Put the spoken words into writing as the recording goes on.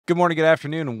Good morning, good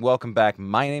afternoon, and welcome back.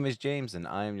 My name is James, and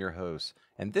I am your host.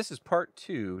 And this is part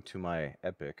 2 to my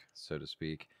epic, so to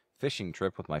speak, fishing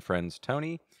trip with my friends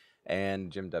Tony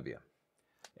and Jim W.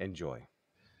 Enjoy.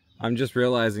 I'm just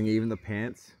realizing even the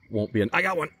pants won't be I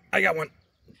got one!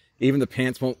 Even the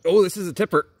pants won't... Oh, this is a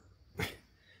tipper!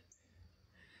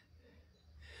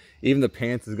 Even the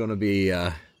pants is going to be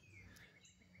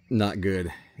not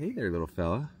good. Hey there, little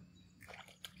fella.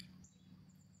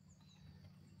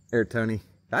 There, Tony.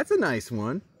 That's a nice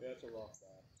one. Yeah, that's a rock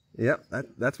bass. Yep,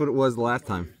 that's what it was the last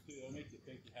time.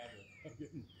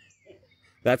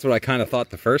 That's what I kind of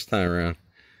thought the first time around.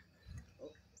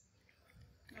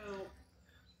 Now,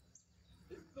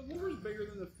 the lure is bigger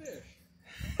than the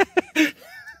fish.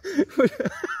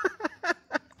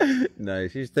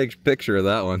 Nice. You just take a picture of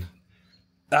that one.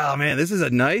 Oh man, this is a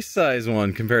nice size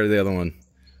one compared to the other one.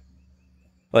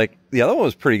 Like, the other one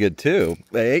was pretty good too.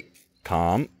 Hey,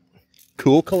 calm,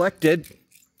 cool, collected.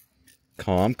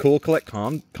 Calm, cool,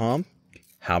 calm.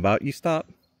 How about you stop?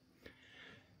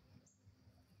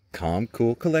 Calm,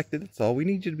 cool, collected. That's all we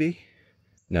need you to be.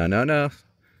 No.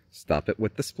 Stop it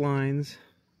with the splines.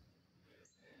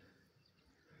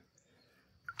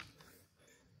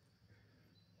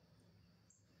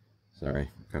 Sorry,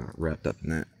 I'm kind of wrapped up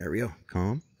in that. There we go.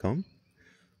 Calm.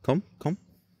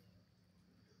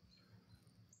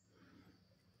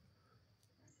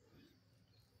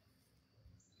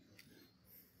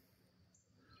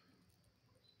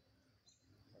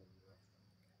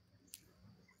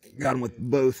 Got him with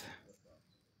both.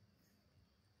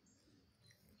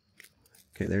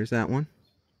 Okay, there's that one.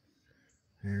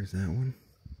 There's that one.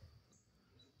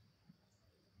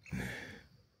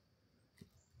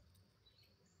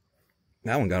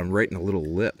 That one got him right in the little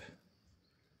lip.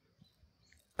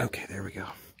 Okay, there we go.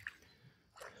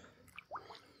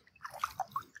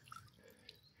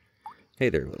 Hey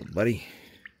there, little buddy.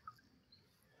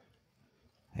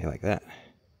 Hey, like that.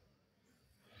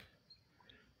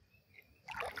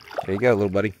 There you go, little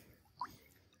buddy.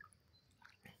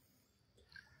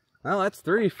 Well, that's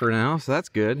 3 for now, so that's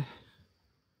good.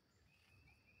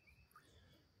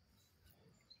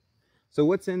 So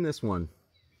what's in this one?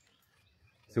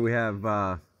 So we have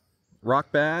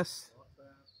rock bass,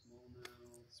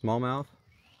 smallmouth,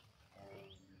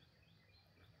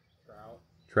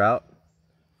 trout,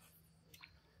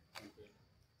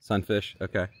 sunfish.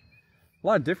 Okay, a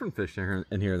lot of different fish in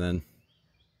here then.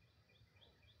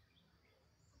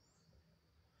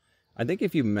 I think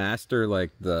if you master like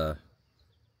the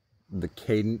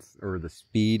cadence or the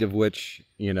speed of which,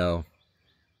 you know.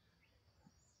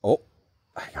 Oh,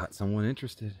 I got someone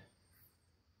interested.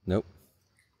 Nope.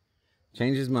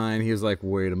 Changed his mind. He was like,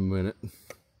 wait a minute.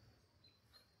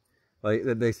 Like,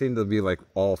 they seem to be like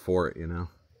all for it, you know.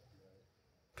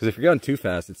 Because if you're going too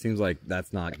fast, it seems like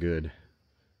that's not good.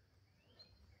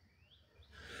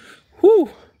 Whew.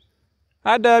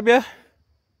 Hi, W.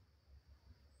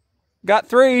 Got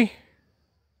 3.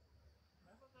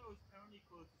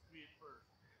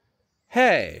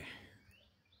 Hey,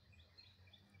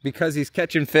 because he's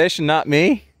catching fish and not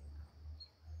me?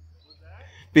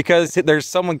 Because there's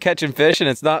someone catching fish and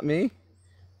it's not me?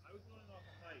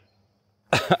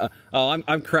 Oh,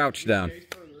 I'm crouched down.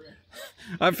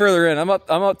 I'm further in. I'm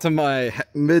up to my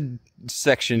mid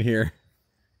section here.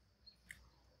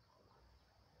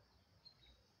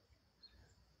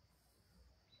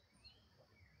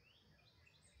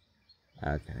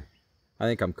 Okay. I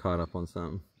think I'm caught up on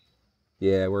something.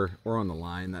 Yeah, we're on the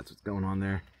line. That's what's going on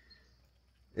there.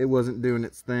 It wasn't doing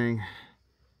its thing.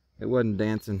 It wasn't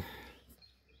dancing.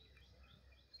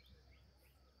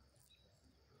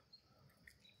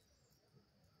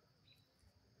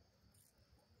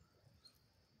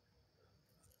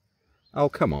 Oh,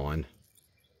 come on.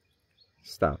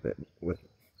 Stop it with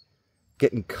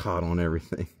getting caught on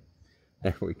everything.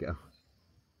 There we go.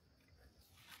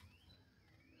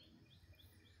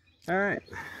 All right,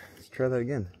 let's try that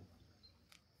again.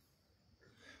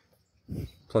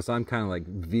 Plus, I'm kind of like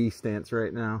V stance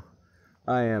right now.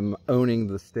 I am owning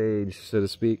the stage, so to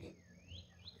speak.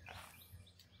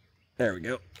 There we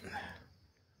go.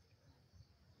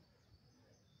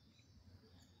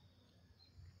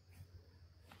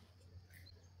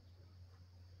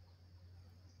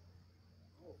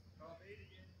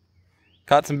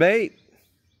 Caught some bait.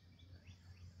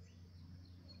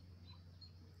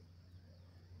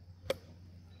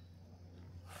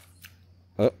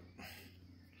 Oh,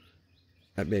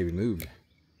 that baby moved.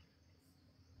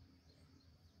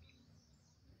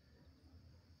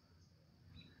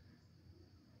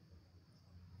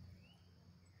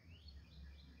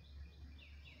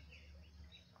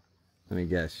 Let me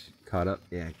guess. Caught up?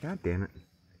 Yeah, god damn it.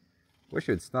 Wish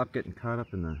it would stop getting caught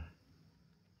up in the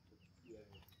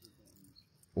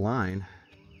line.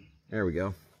 There we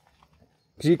go.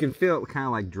 Because you can feel it kind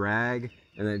of like drag,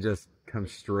 and then it just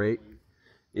comes straight.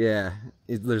 Yeah,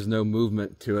 there's no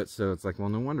movement to it, so it's like, well,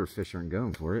 no wonder fish aren't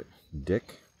going for it.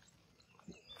 Dick.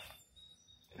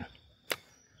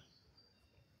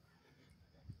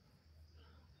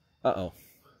 Uh-oh.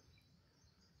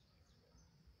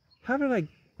 How did I...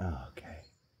 Oh, okay.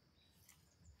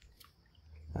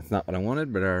 That's not what I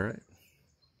wanted, but all right.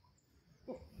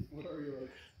 What are you, like,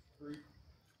 three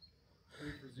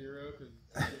for zero? Because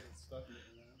you're getting stuck in it.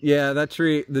 Yeah, that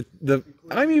tree.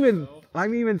 I'm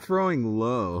even throwing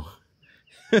low.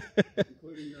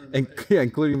 Including your own leg. Yeah,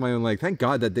 including my own leg. Thank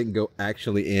God that didn't go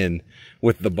actually in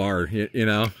with the bar. You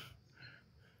know,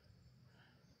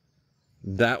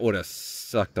 that would have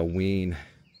sucked a ween.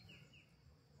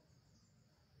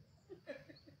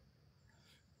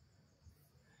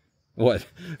 What?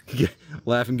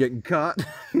 Laughing, getting caught.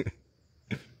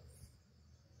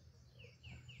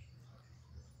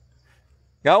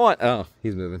 Got one. Oh,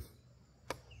 he's moving.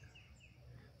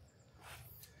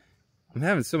 I'm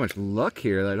having so much luck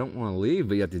here that I don't want to leave,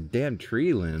 but you have the damn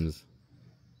tree limbs.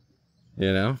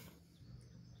 You know?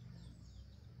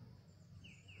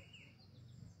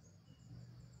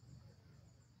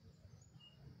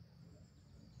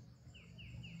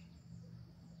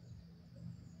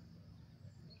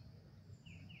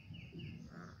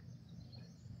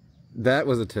 That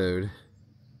was a toad.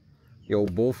 The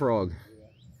old bullfrog.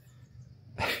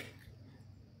 Yeah.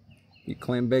 You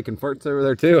clam bacon farts over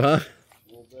there too, huh? A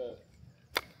little bit.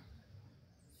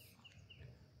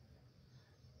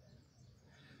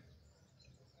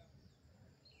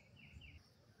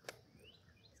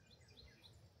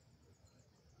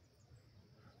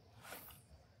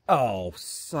 Oh,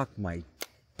 suck my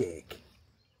dick.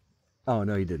 Oh,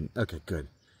 no, he didn't. Okay, good.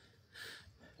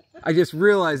 I just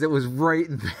realized it was right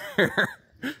there.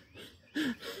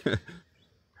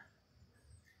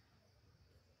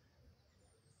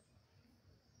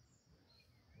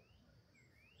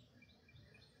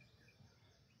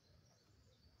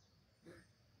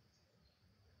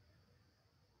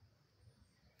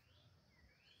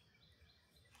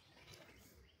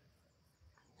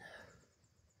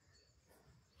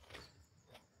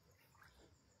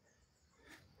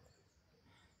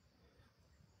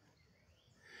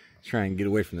 Try and get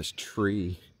away from this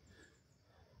tree.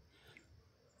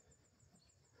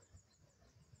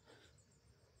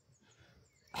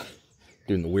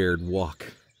 Doing the weird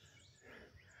walk.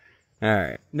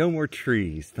 Alright, no more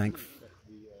trees, thank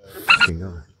fucking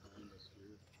God.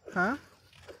 Huh?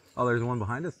 Oh, there's one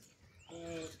behind us?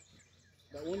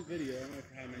 That one video, I don't know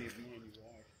how many of them you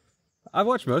watched. I've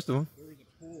watched most of them. There was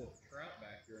a pool of trout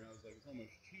back here, and I was like, it's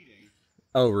almost cheating.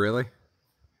 Oh, really?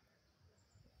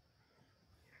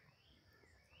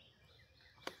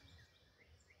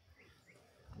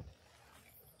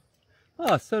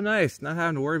 Oh, so nice, not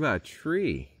having to worry about a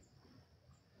tree.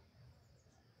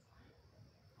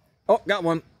 Oh, got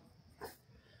one.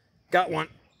 Got one.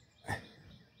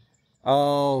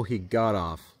 Oh, he got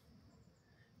off.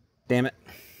 Damn it.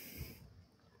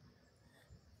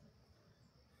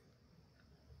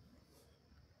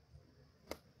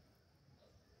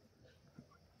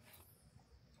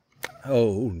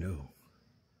 Oh, no.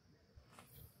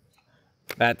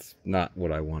 That's not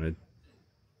what I wanted.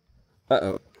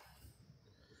 Uh-oh.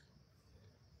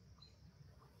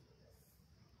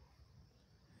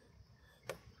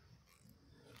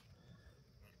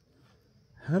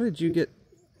 How did you get...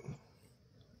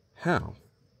 How?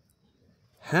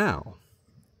 How?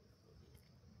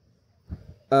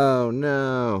 Oh,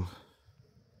 no.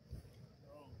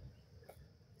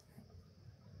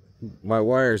 My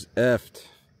wire's effed.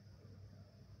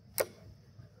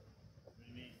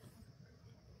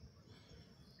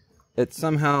 It's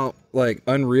somehow, like,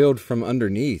 unreeled from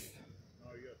underneath.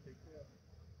 Is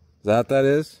that what that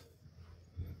is?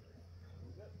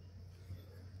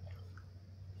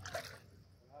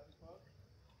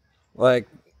 Like,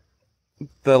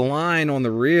 the line on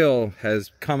the reel has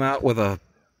come out with an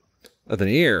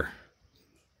ear.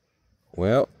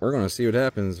 Well, we're gonna see what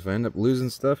happens. If I end up losing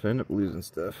stuff, I end up losing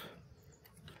stuff.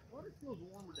 Water feels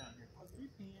warmer down here.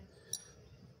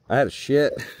 I had a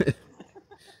shit. Decent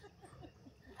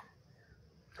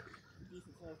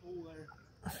sized hole there.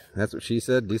 That's what she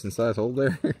said. Decent sized hole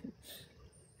there.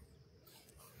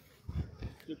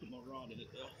 Still put my rod in it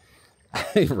though.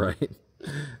 Right.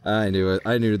 I knew it.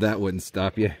 I knew that wouldn't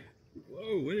stop you.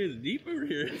 Whoa, it is deep over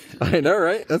here. I know,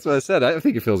 right? That's what I said. I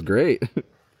think it feels great.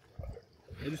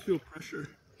 I just feel pressure.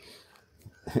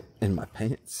 In my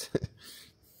pants.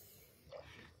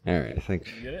 All right, I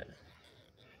think. You get it?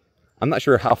 I'm not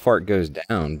sure how far it goes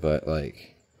down, but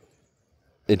like,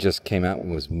 it just came out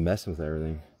and was messing with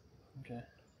everything. Okay.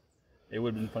 It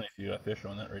would have been funny if you got fish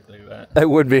on that right like that. It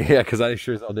would be, yeah, because I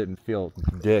sure as hell didn't feel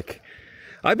dick.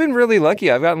 I've been really lucky.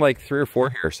 I've gotten like 3 or 4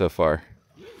 here so far.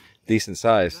 Decent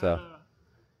size, so.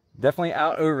 Definitely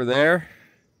out over there.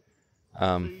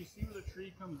 So you see where the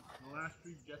tree comes, the last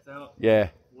tree jets out? Yeah.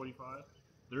 45.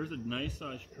 There's a nice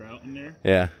sized trout in there.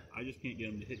 Yeah. I just can't get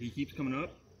him to hit. He keeps coming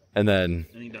up. And then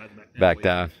he dies back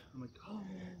down. I'm like, oh.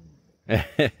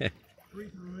 3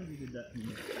 times he did that to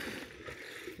me.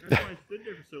 That's why I stood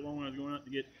there for so long when I was going out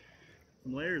to get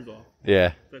some layers off.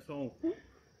 Yeah. So I saw him.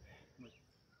 Like,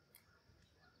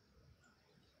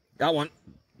 got one.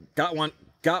 Got one.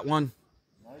 Got one.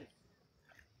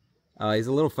 nice. He's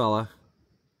a little fella.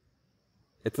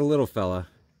 It's a little fella.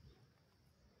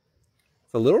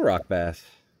 It's a little rock bass.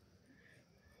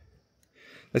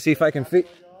 Let's see if I can feed.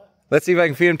 Let's see if I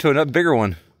can feed him to another bigger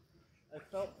one. I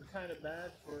felt kind of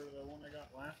bad for the one I got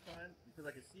last time because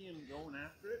I could see him going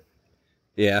after it.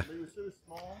 Yeah. But he was so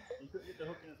small, he couldn't get the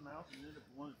hook in his mouth, and ended up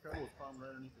one of the treble was caught right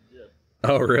underneath the jib.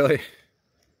 Oh, really?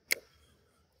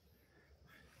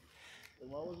 So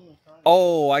why wasn't he trying to...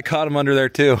 Oh, I caught him under there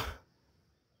too.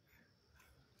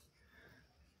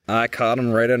 I caught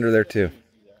him right under there too.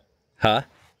 Huh?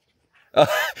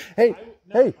 Hey,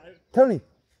 Tony.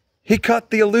 He caught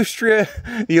the Illustria.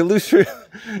 The Illustria.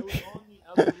 It was on the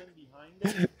other end behind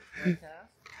it. That cast.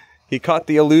 He caught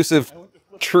the elusive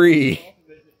tree. Off of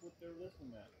it, it flipped their wrist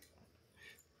on that.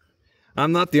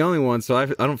 I'm not the only one, so I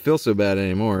don't feel so bad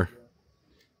anymore.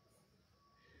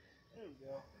 There we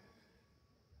go.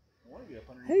 I want to get up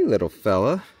underneath. Hey, little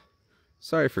fella.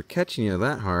 Sorry for catching you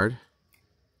that hard.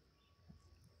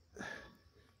 At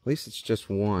least it's just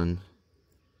one.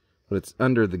 But it's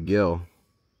under the gill.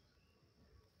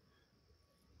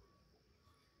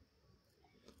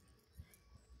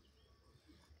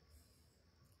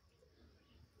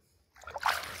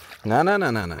 No.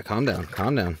 Calm down.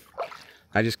 Calm down.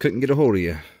 I just couldn't get a hold of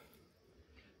you.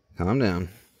 Calm down.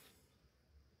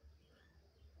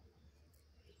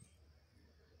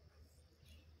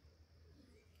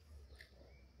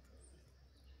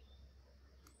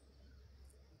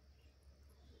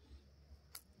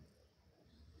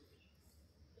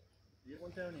 Get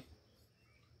one, Tony.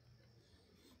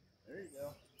 There you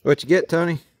go. What you get,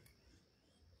 Tony?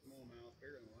 Smallmouth,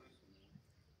 bigger than the last one.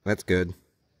 That's good.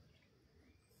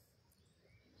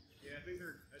 Yeah, I think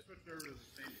I switched over to the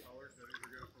same color, so I think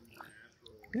we're going for more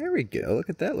natural. There we go. Look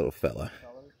at that little fella.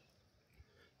 Colors.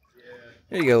 Yeah.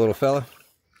 There you go, little fella.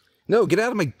 No, get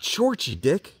out of my shorts, you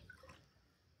dick.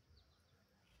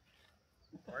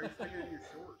 Why are you sticking it in your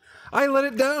shorts? I let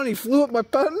it down. He flew up my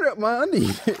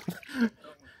undie.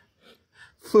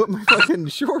 Flew up my fucking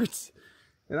shorts.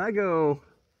 And I go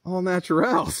all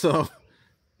natural, so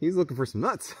he's looking for some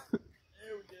nuts. There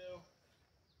we go.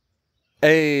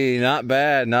 Hey, not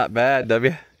bad,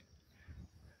 W.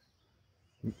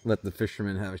 Let the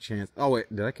fisherman have a chance. Oh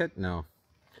wait, did I catch? No.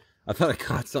 I thought I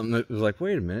caught something that was like,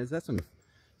 wait a minute, is that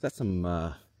some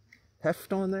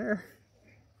heft on there?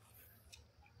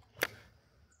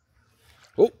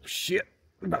 Oh shit.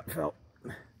 About fell.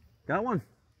 Got one.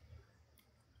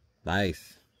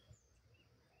 Nice.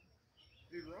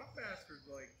 Dude, rock bass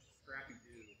are like scrappy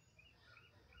dude.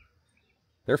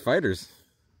 They're fighters.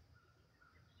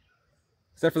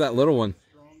 Except for that little one.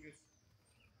 Strongest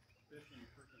fish in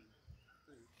freaking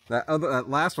food. That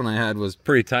last one I had was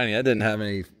pretty tiny. I didn't have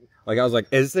any. Like I was like,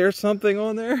 is there something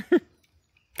on there?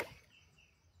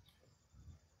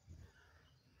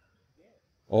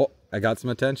 Oh, I got some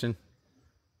attention.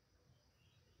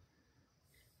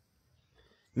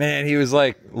 Man, he was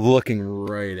like looking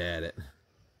right at it.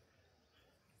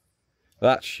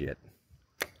 That shit.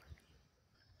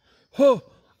 Oh,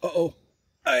 uh-oh.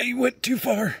 I went too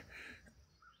far.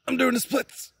 I'm doing the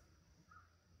splits.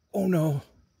 Oh no.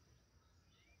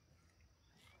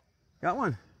 Got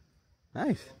one.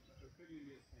 Nice.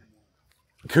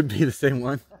 Could be the same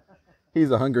one.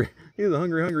 He's a hungry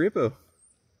hippo.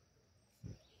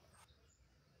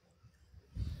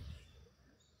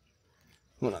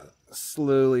 I'm gonna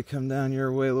slowly come down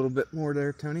your way a little bit more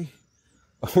there, Tony.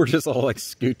 We're just all like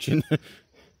scooching.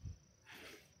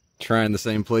 Trying the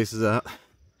same places out.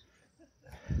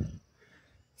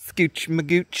 Scooch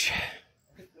magooch.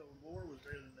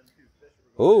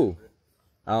 Oh.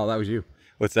 Oh, that was you.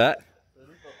 What's that?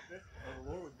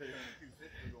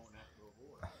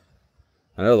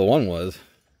 I know the one was.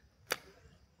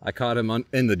 I caught him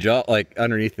in the jaw, like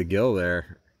underneath the gill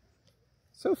there.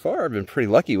 So far, I've been pretty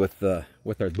lucky with our.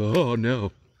 Oh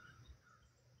no!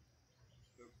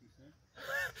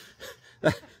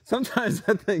 Sometimes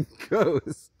that thing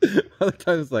goes. Other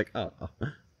times, it's like, oh.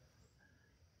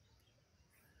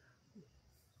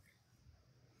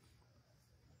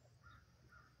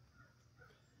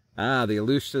 Ah, the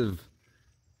elusive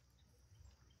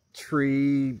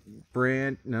tree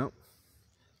branch. No.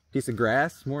 Piece of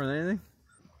grass more than anything.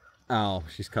 Oh,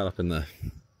 she's caught up in the...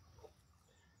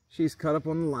 She's caught up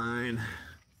on the line.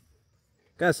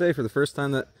 Gotta say, for the first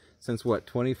time that... Since what,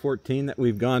 2014 that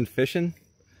we've gone fishing?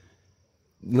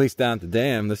 At least down at the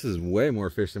dam. This is way more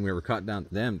fish than we ever caught down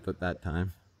at the dam at that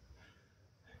time.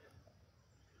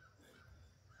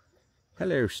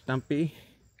 Hello, Stumpy.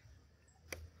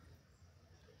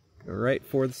 Go right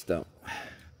for the stump.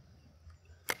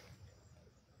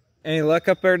 Any luck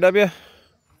up there, W?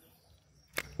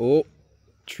 Oh,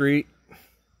 treat-ish.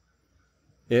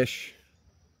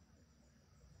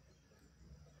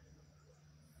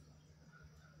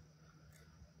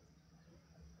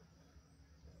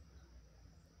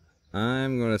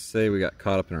 I'm going to say we got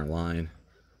caught up in our line.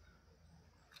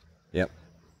 Yep.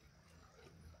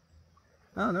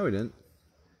 Oh, no we didn't.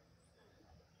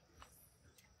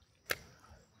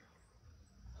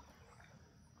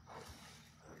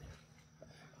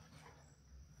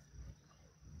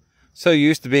 So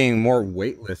used to being more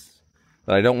weightless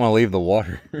that I don't want to leave the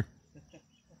water. There's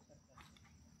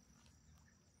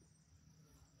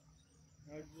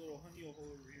a little honey hole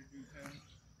over here, dude.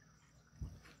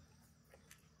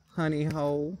 Honey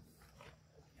hole.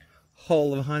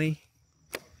 Hole of honey.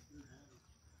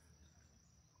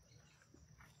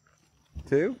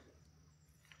 2.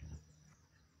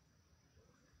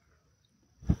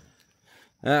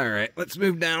 All right, let's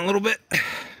move down a little bit.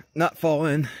 Not fall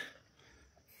in.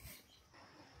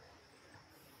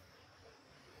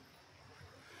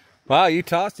 Wow, you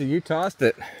tossed it. You tossed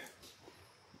it.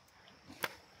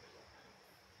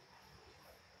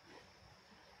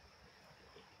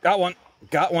 Got one.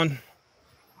 Got one.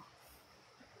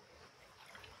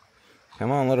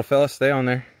 Come on, little fella, stay on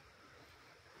there.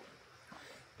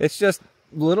 It's just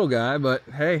little guy, but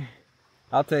hey,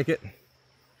 I'll take it.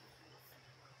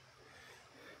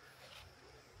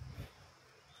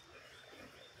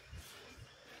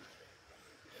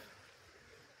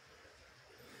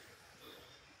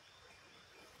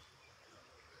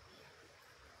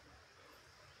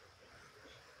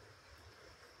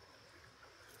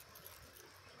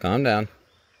 Calm down.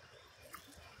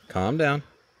 Calm down.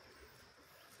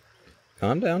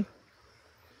 Calm down.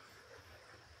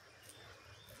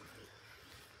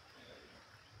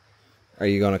 Are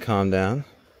you going to calm down?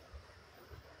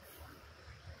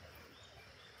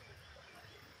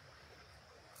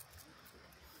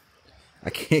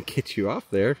 I can't get you off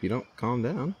there if you don't calm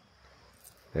down.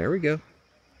 There we go.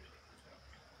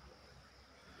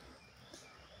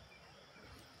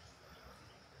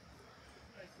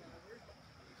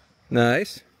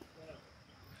 Nice.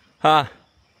 Huh.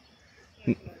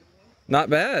 Not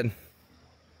bad.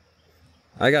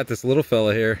 I got this little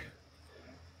fella here.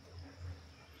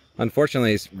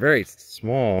 Unfortunately, he's very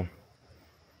small.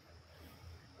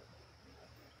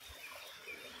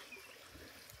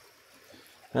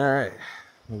 All right,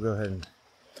 we'll go ahead and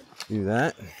do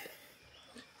that.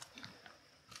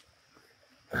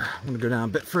 I'm gonna go down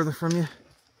a bit further from you.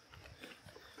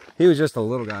 He was just a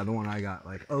little guy, the one I got,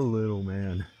 like a little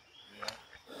man.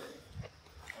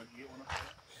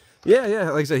 Yeah,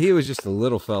 like I said, he was just a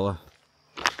little fella.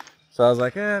 So I was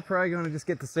like, probably gonna just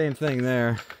get the same thing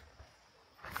there.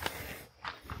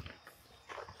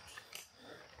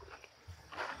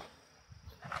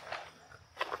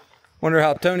 Wonder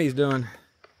how Tony's doing.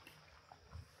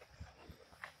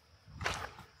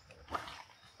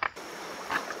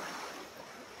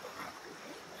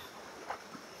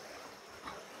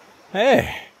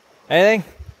 Hey, anything?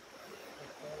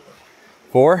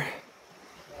 4?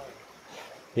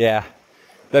 Yeah,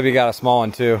 W got a small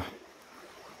one too.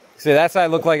 See, that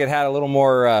side looked like it had a little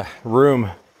more room.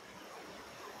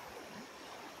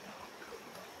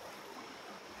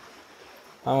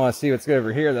 I want to see what's good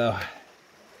over here though.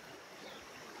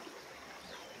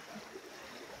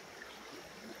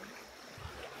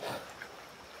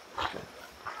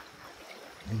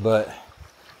 But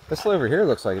this over here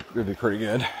looks like it would be pretty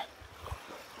good.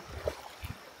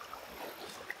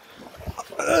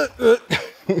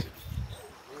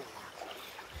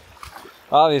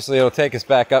 Obviously, it'll take us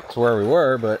back up to where we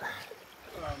were, but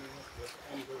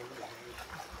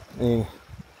I mean,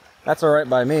 that's all right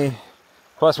by me.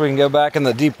 Plus, we can go back in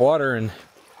the deep water and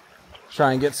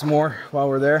try and get some more while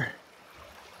we're there.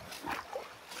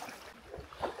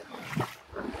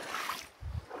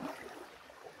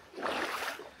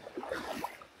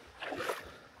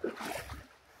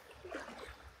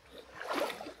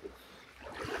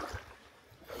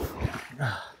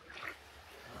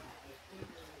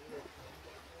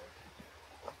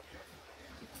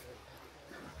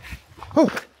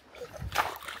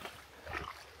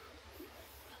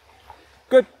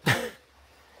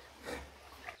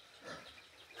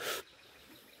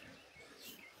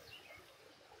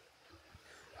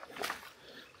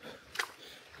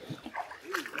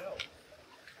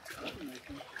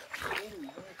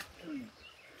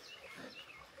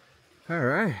 All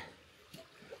right.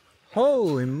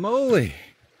 Holy moly.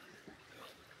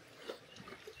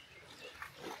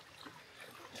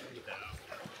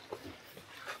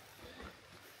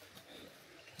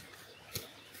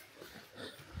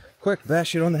 Quick,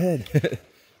 bash it on the head.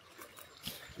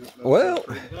 Well,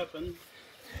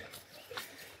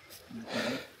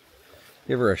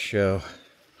 give her a show.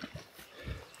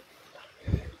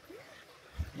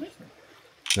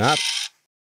 Not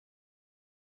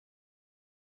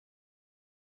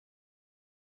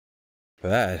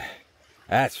bad.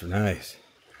 That's nice.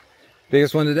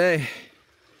 Biggest one today.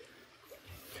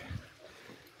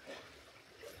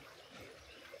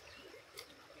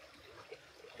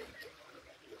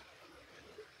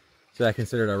 Is that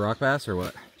considered a rock bass or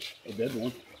what? A dead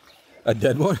one. A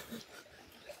dead one?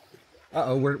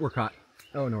 Uh-oh, we're caught.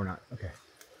 Oh, no, we're not. Okay.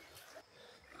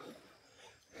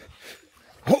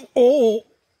 Oh,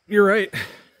 you're right.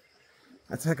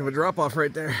 That's a heck of a drop off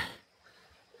right there.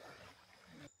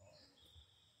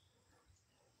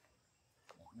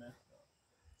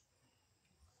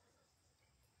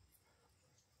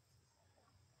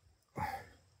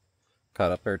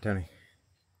 Caught up there, Tony.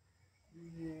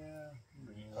 Yeah.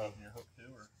 You caught up in your hook too,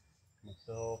 or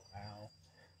myself? Ow.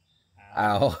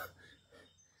 Ow.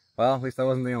 Well, at least I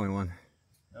wasn't the only one.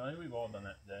 No, I think we've all done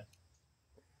that today.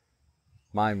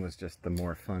 Mine was just the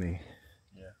more funny.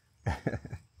 Yeah. Yeah.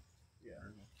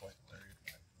 It was quite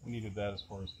hilarious. We needed that as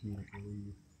far as comedic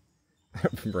relief.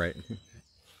 Right.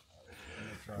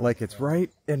 Like it's right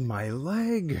in my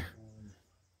leg.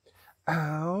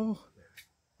 Ow.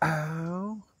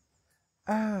 Ow.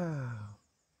 Ow.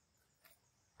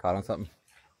 Caught on something.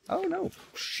 Oh no.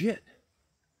 Shit.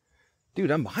 Dude,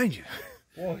 I'm behind you.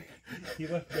 Boy, he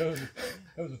left go.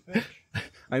 That was a fish.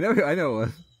 I know it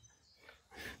was.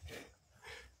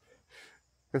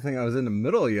 Good thing I was in the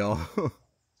middle of y'all.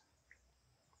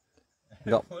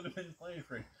 It would have been funny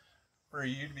for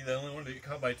you to be the only one to get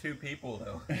caught by two people,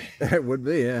 though. It would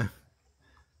be, yeah.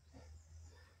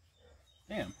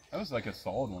 Damn, that was like a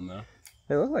solid one, though.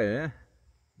 It looked like it, yeah.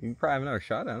 You can probably have another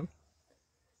shot at him.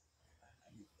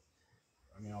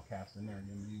 I mean, I'll cast in there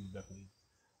again. You definitely.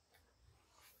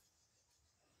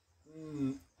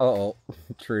 Uh-oh.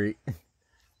 Treat.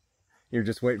 You're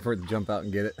just waiting for it to jump out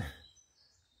and get it.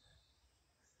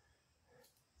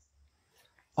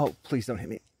 Oh, please don't hit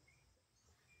me.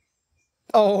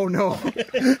 Oh, no.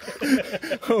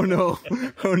 Oh, no.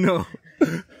 Oh, no.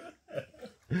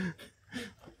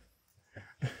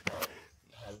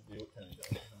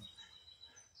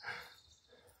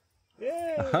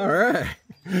 Yeah. All right.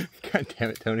 God damn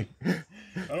it, Tony. I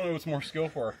don't know what's more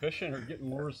skillful, or fishing or getting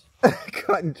lures.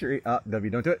 Cotton tree. Oh, W,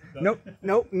 don't do it. Nope,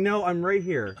 nope, no, I'm right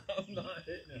here. I'm not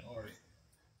hitting it hard.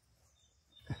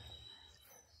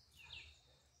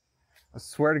 I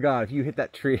swear to God, if you hit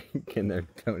that tree in there,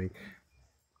 Tony.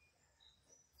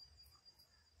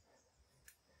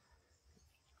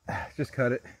 Just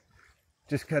cut it.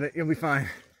 Just cut it. You'll be fine.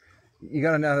 You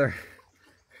got another.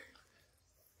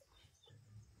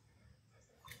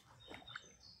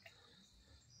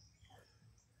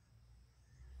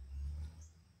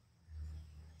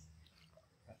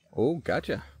 Oh,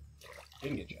 gotcha.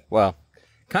 Didn't get you. Well,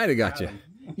 kind of got you.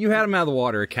 You had him out of the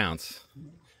water. It counts.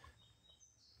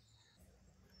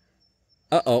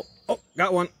 Uh-oh. Oh,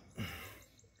 got one.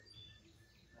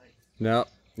 No,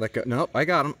 let go. Nope, I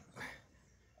got him.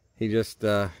 He just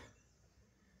is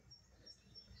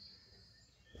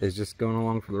just going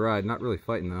along for the ride. Not really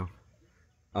fighting, though.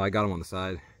 Oh, I got him on the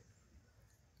side.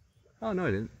 Oh, no,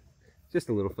 I didn't. Just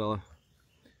a little fella.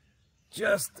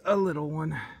 Just a little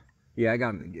one. Yeah, I got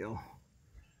him in the gill.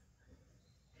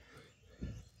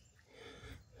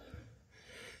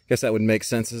 Guess that would make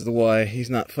sense as to why he's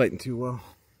not fighting too well.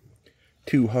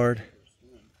 Too hard.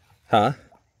 Huh?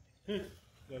 I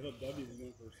thought W was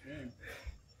going for a swim.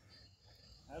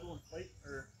 I had one fight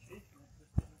or chase him,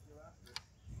 just didn't go after it.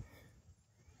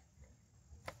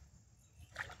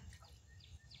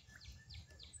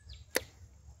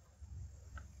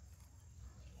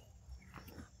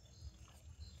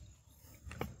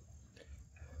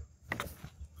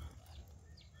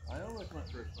 I know that's my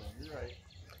first one. You're right.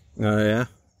 Oh, yeah?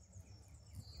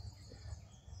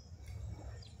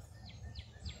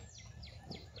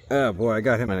 Oh, boy, I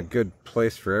got him in a good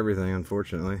place for everything,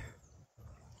 unfortunately.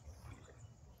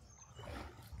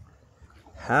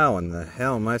 How in the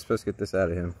hell am I supposed to get this out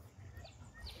of him?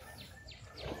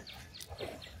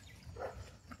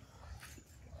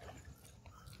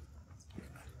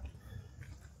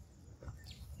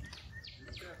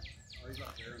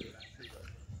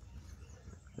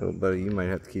 Oh, buddy, you might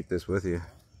have to keep this with you.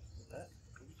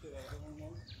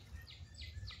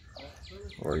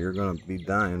 Or you're going to be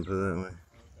dying, put it that way.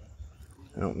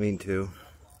 I don't mean to.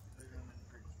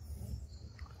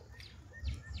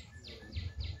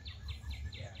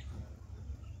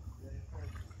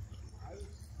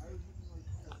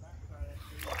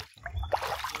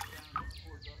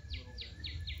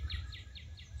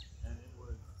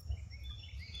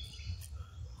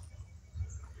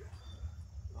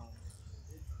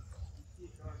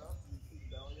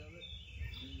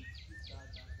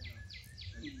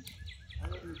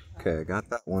 Okay, I got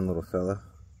that one little fella.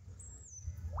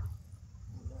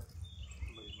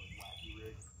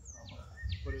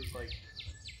 But it was like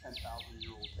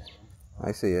 10,000-year-old man.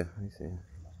 I see ya. I see ya.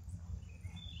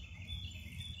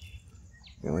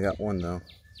 We only got one though.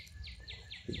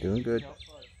 You're doing good.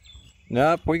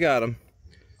 Nope, we got him.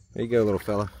 There you go, little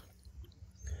fella.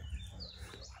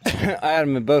 I had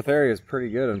him in both areas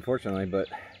pretty good, unfortunately, but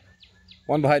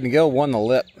one behind the gill, one the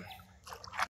lip.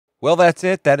 Well, that's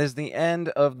it. That is the end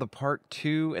of the part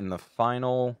 2 and the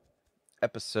final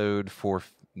episode for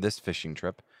this fishing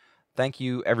trip. Thank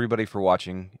you, everybody, for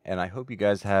watching, and I hope you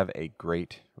guys have a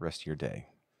great rest of your day.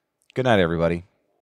 Good night, everybody.